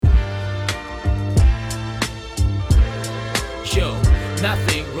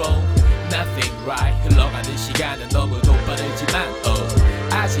right. 흘러가는 시간은 너무도 빠르지만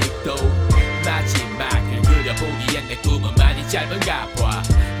아직도 마지막을 그려보기엔 내 꿈은 많이 짧은가봐.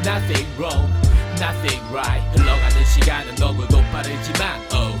 Nothing wrong, nothing right. 흘러가는 시간은 너무도 빠르지만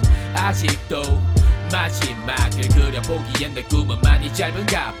아직도 마지막을 그려보기엔 내 꿈은 많이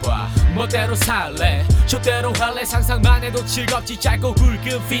짧은가봐. 멋대로 살래, 저대로 할래. 상상만 해도 즐겁지. 짧고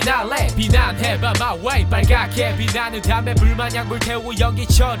굵은 피날레. 비난해봐 my way. 빨갛게 빛나는 담배불마냥 불태우고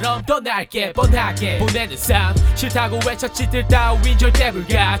연기처럼 떠날게 뻔하게 보내는 삶. 싫다고 외쳤지 들 따윈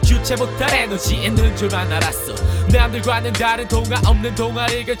절대불가. 주체못할 에너지 있는 줄만 알았어. 남들과는 다른 동화없는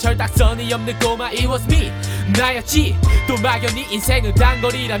동화를 읽은 철딱서니 없는 꼬마. It was me, 나였지. 또 막연히 인생은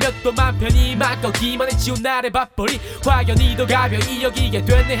단거리라며 또 맘 편히 막더 기만했지. 나를 밥벌이 확연히 더 가벼이 여기게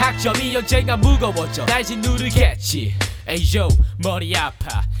된 내 학점이 언젠가 무거워져 날 짓누르겠지. 에이요 머리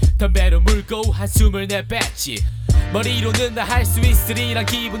아파 담배를 물고 한숨을 내뱉지. 머리로는 다 할 수 있으리란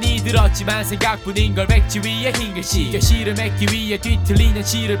기분이 들었지만 생각뿐인걸 백지위의 흰 글씨. 결실을 맺기위해 뒤틀리는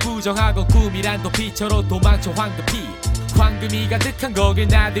시를 부정하곤 꿈이란 도피처로 도망쳐 황급히. 황금이 가득한 거길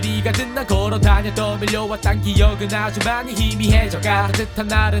나들이 가득 난 걸어다녀 떠밀려왔단 기억은 아주 많이 희미해져가. 따뜻한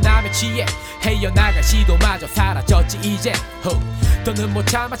나른함에 취해 헤어나갈 시도마저 사라졌지 이제. 더는 못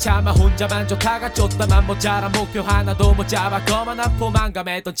참아 혼자만 좋다가 쫓다만 모자란 목표 하나도 못 잡아. 거만한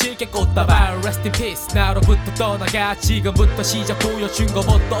포만감에 던질게 꽃다발. Rest in peace 나로부터 떠나가. 지금부터 시작 보여준 거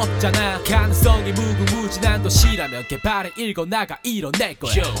뭣도 없잖아. 가능성이 무궁무진한 도시라면 개발에 읽어나가 이뤄낼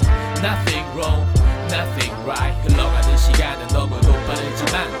거야. Yo, nothing wrong, nothing right. 흘러가는 시간은 너무도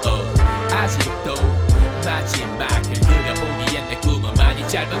빠르지만 아직도 마지막을 그려보기엔 내 꿈은 많이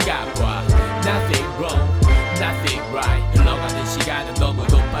짧은가봐. Nothing wrong, nothing right. 흘러가는 시간은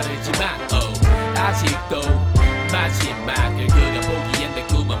너무도 빠르지만 아직도 마지막을 그려보기엔 내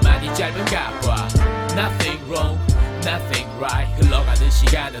꿈은 많이 짧은가봐. Nothing wrong, nothing right. 흘러가는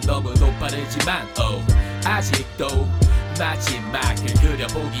시간은 너무도 빠르지만 아직도 마지막을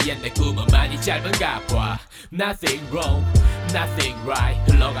그려보기엔 내 꿈은 많이 짧은가봐. Nothing wrong, nothing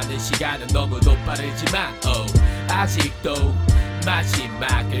right. 흘러가는 시간은 너무도 빠르지만 아직도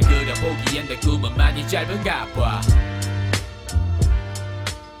마지막을 그려보기엔 내 꿈은 많이 짧은가봐.